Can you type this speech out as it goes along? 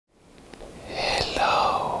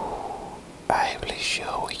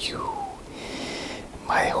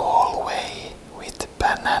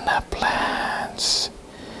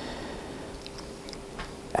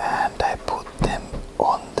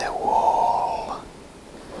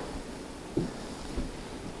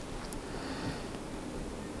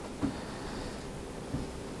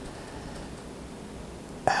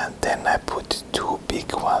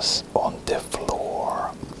big ones on the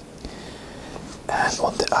floor. And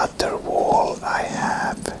on the other wall I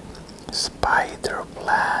have spider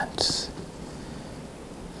plants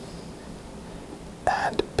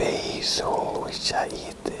and basil, which I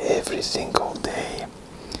eat every single day.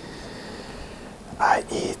 I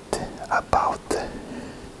eat about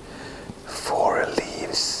 4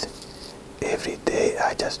 leaves every day.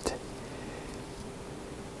 I just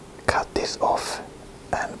cut this off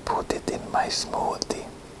and put it in my smoothie.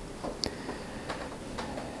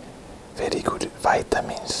 Very good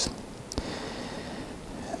vitamins.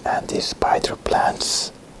 And these spider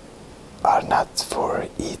plants are not for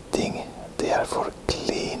eating, they are for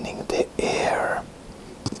cleaning the air,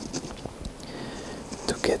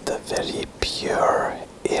 to get a very pure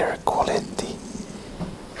air quality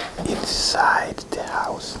inside the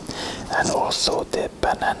house. And also the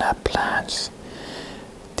banana plants,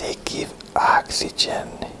 they give oxygen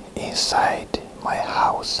inside my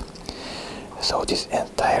house. So this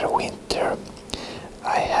entire winter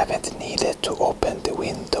I haven't needed to open the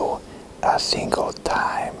window a single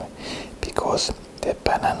time, because the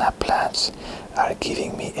banana plants are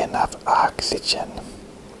giving me enough oxygen.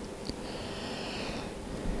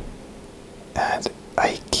 And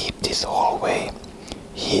I keep this hallway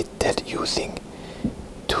heated using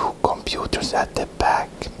 2 computers at the back.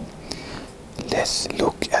 Let's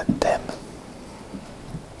look at them.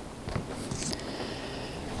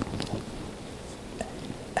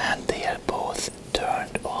 And they are both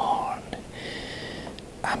turned on.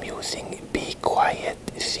 I'm using Be Quiet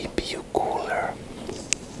CPU cooler.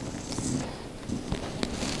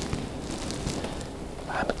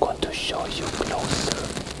 I'm going to show you closer.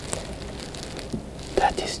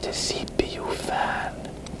 That is the CPU fan.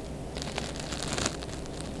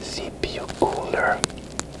 CPU cooler.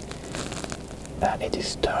 And it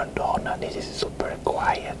is turned on and it is super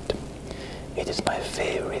quiet. It is my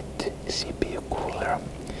favorite CPU cooler.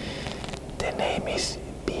 The name is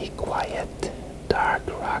Be Quiet Dark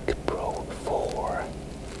Rock Pro 4.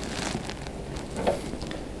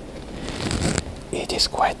 It is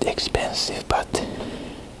quite expensive, but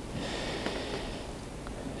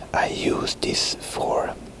I use this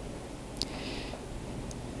for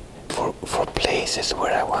places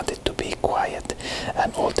where I want it to be quiet.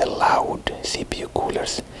 And all the loud CPU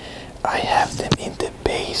coolers, I have them in the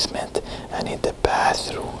basement and in the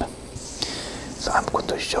bathroom. So I'm going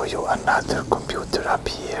to show you another computer up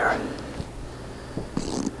here.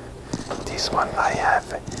 This one I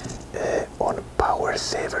have on power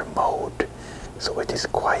saver mode, so it is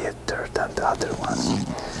quieter than the other ones.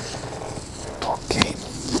 Okay,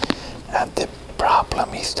 and the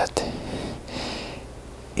problem is that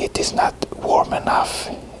it is not warm enough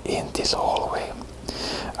in this hallway.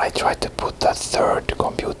 I tried to put that 3rd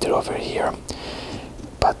computer over here,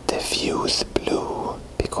 but the fuse blew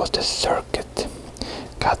because the circuit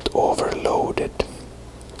got overloaded.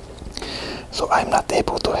 So I'm not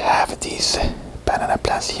able to have these banana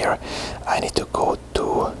plants here. I need to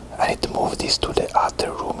move this to the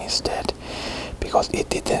other room instead, because it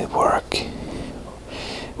didn't work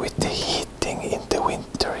with the heating in the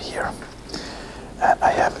winter here. And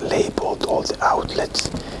I have labeled all the outlets.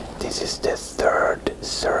 This is the 3rd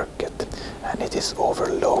circuit, and it is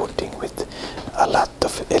overloading with a lot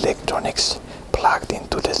of electronics plugged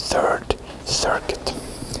into the 3rd circuit.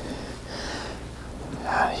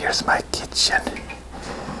 And here's my kitchen,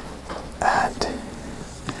 and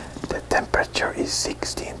the temperature is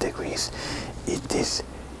 16 degrees. It is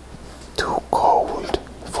too cold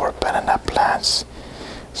for banana plants,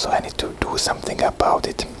 so I need to do something about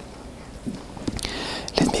it.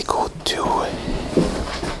 Let me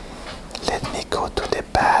go to the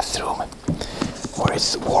bathroom where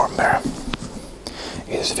it's warmer.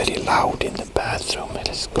 It is very loud in the bathroom.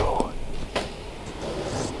 Let's go.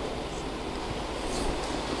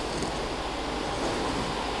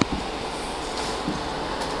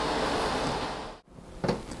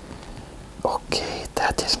 Okay,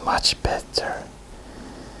 that is much better.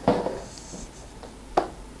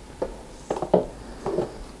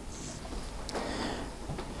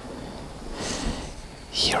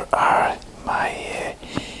 Here are my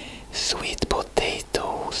sweet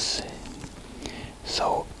potatoes.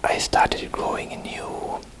 So I started growing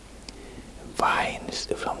new vines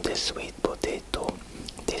from the sweet potato.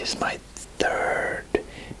 This is my 3rd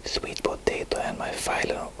sweet potato and my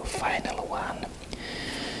final one.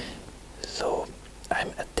 So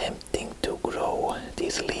I'm attempting to grow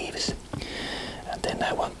these leaves, and then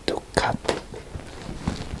I want to cut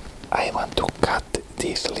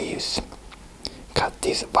these leaves, cut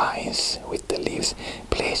these vines with the leaves,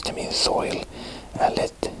 place them in soil and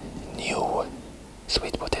let new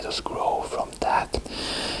sweet potatoes grow from that,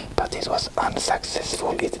 but it was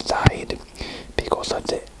unsuccessful. It died because of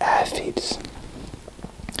the aphids.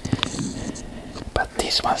 But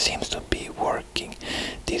this one seems to be working.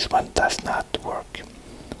 This one does not work.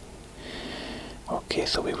 Okay,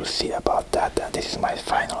 so we will see about that, and this is my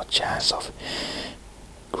final chance of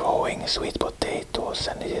growing sweet potatoes,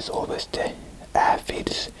 and it is always the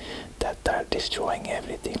aphids that are destroying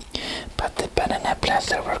everything. But the banana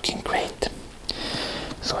plants are working great.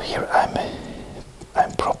 So here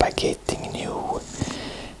I'm propagating new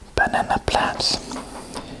banana plants.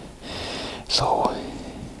 So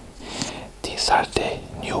these are the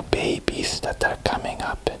new babies that are coming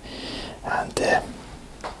up, and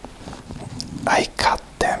I cut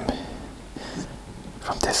them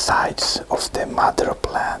from the sides of the mother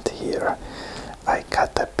plant here. I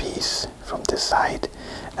cut a piece from the side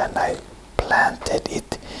and I planted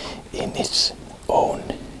it in its own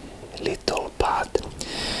little pot.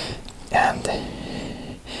 And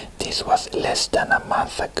this was less than a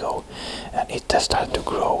month ago, and it has started to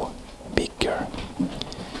grow bigger.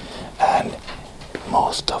 And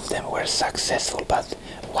most of them were successful, but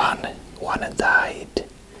one died.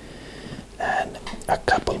 And a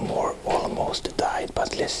couple more almost died,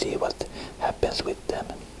 but let's see what happens with them.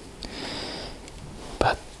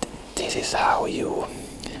 But this is how you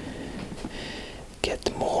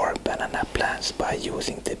get more banana plants, by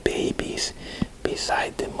using the babies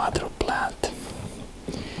beside the mother plant.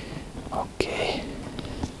 Okay.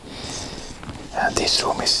 And this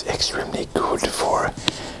room is extremely good for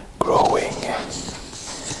growing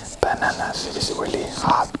bananas. It is really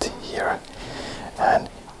hot here, and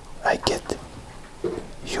I get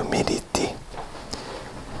humidity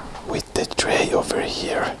with the tray over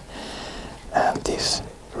here and these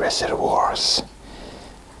reservoirs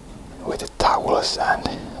with the towels and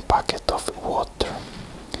bucket of water.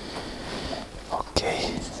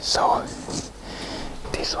 Okay, so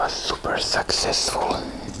this was super successful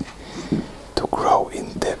to grow in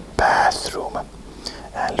the bathroom,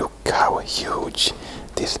 and look how huge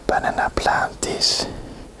this banana plant is.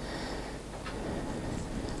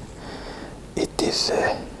 It is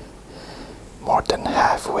more than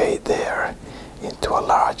halfway there into a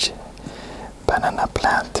large banana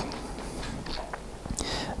plant.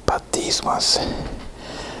 But these ones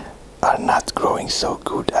are not growing so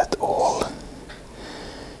good at all.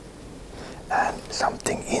 And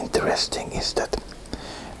something interesting is that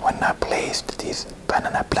when I placed these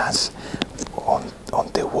banana plants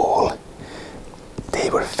on the wall, they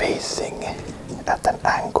were facing at an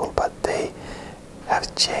angle, but they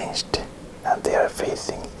have changed and they are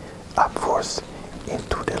facing upwards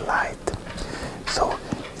into the light. So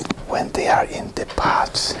when they are in the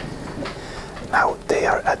pots, now they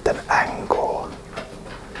are at an angle.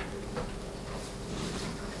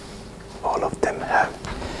 All of them have.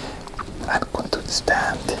 I'm going to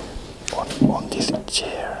stand on this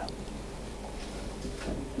chair.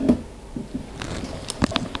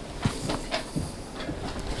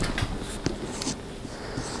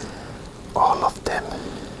 All of them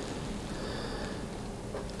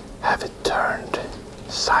have it turned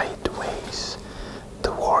sideways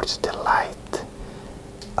towards the light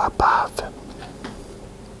above,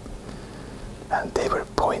 and they were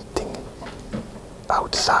pointing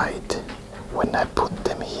outside when I put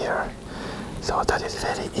them here. So that is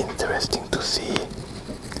very interesting to see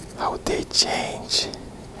how they change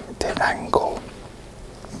the angle.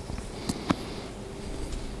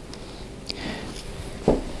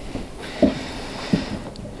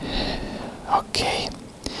 Okay,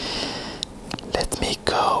 let me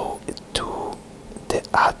go to the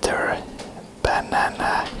other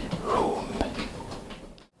banana room.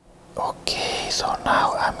 Okay, so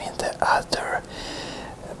now I'm in the other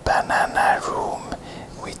banana room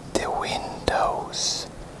with the windows.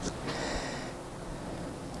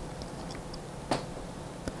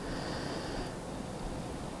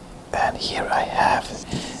 And here I have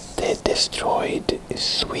the destroyed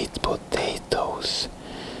sweet potatoes,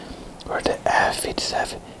 where the aphids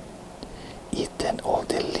have eaten all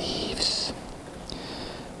the leaves,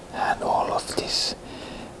 and all of this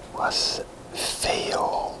was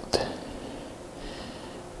failed.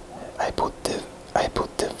 I put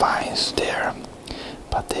the vines there,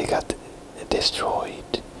 but they got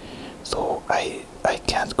destroyed, so I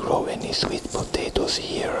can't grow any sweet potatoes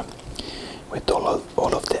here with all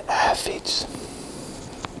of the aphids.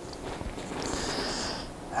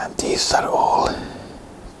 And these are all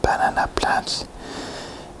banana plants,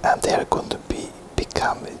 and they are going to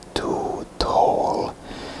become too tall,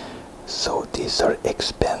 so these are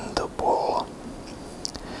expendable.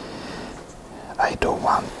 I don't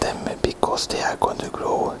want them because they are going to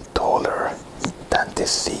grow taller than the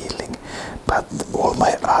ceiling. But all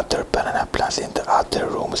my other banana plants in the other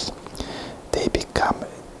rooms, they become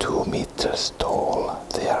 2 meters tall.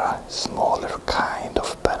 They are a smaller kind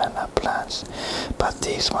of banana plants. But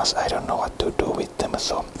these ones, I don't know what to do with them.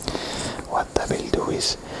 So what I will do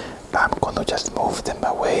is I'm going to just move them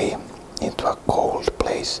away into a cold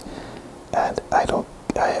place, and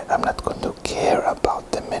I'm not going to care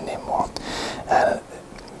about them anymore. And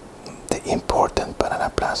the important banana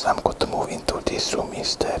plants I'm going to move into this room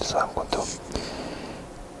instead. So I'm going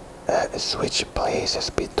to switch places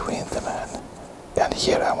between them, and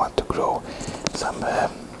here I want to grow some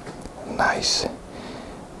nice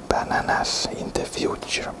bananas in the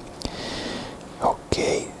future.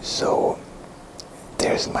 Okay, so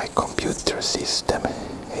there's my computer system.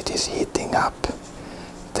 It is heating up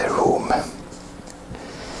the room,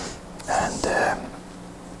 and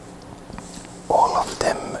all of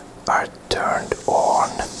them are turned on,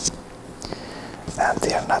 and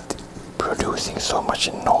they are not producing so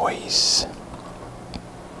much noise.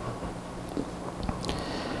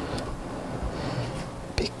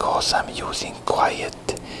 Because I'm using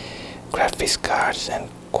quiet graphics cards and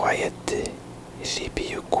quiet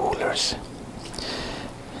CPU coolers.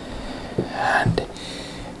 And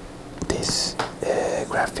this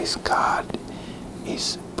graphics card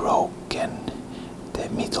is broken. The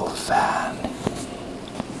middle fan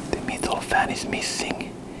is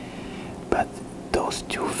missing, but those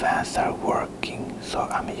 2 fans are working, so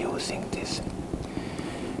I'm using this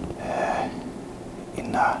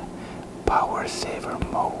in a power saver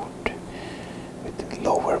mode with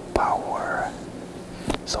lower power,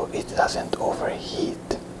 so it doesn't overheat.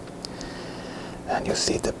 And you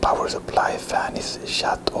see the power supply fan is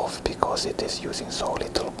shut off because it is using so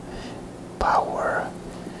little power.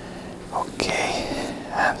 Okay,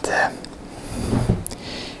 and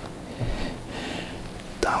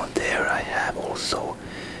down there I have also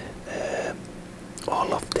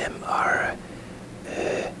all of them are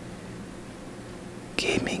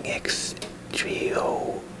Gaming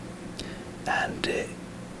X30 and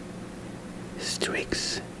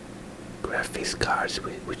Strix graphics cards,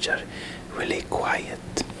 which are really quiet.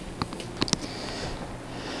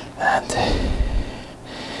 And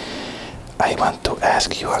I want to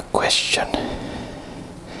ask you a question.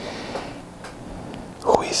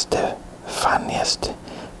 Who is the funniest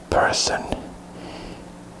person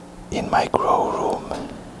in my grow room?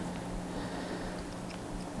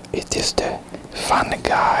 It is the fun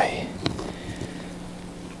guy.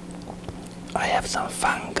 I have some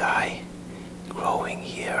fungi growing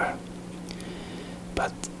here,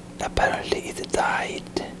 but apparently it died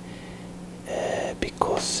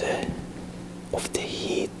because of the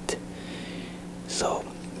heat. So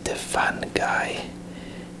the fun guy,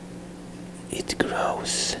 it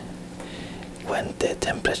grows when the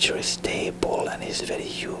temperature is stable and is very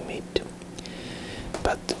humid.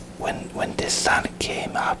 But when the sun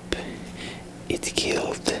came up, it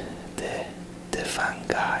killed the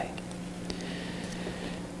fungi.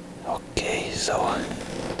 Okay, so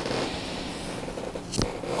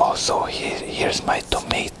also here's my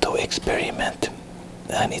tomato experiment,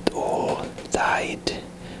 and it all died.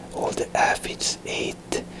 All the aphids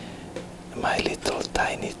ate my little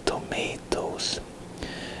tiny tomatoes.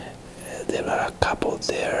 There are a couple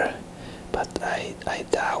there, but I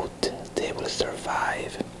doubt they will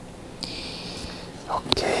survive.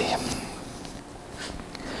 Okay,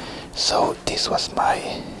 so this was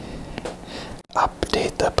my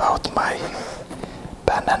update about my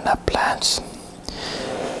banana plants.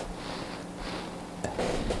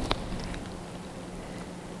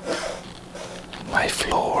 My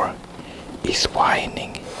floor is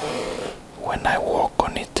whining when I walk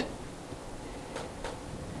on it.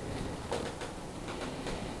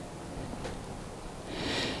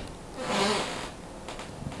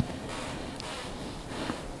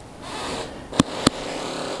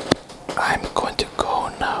 I'm going to go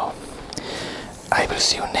now. I will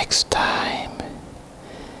see you next time.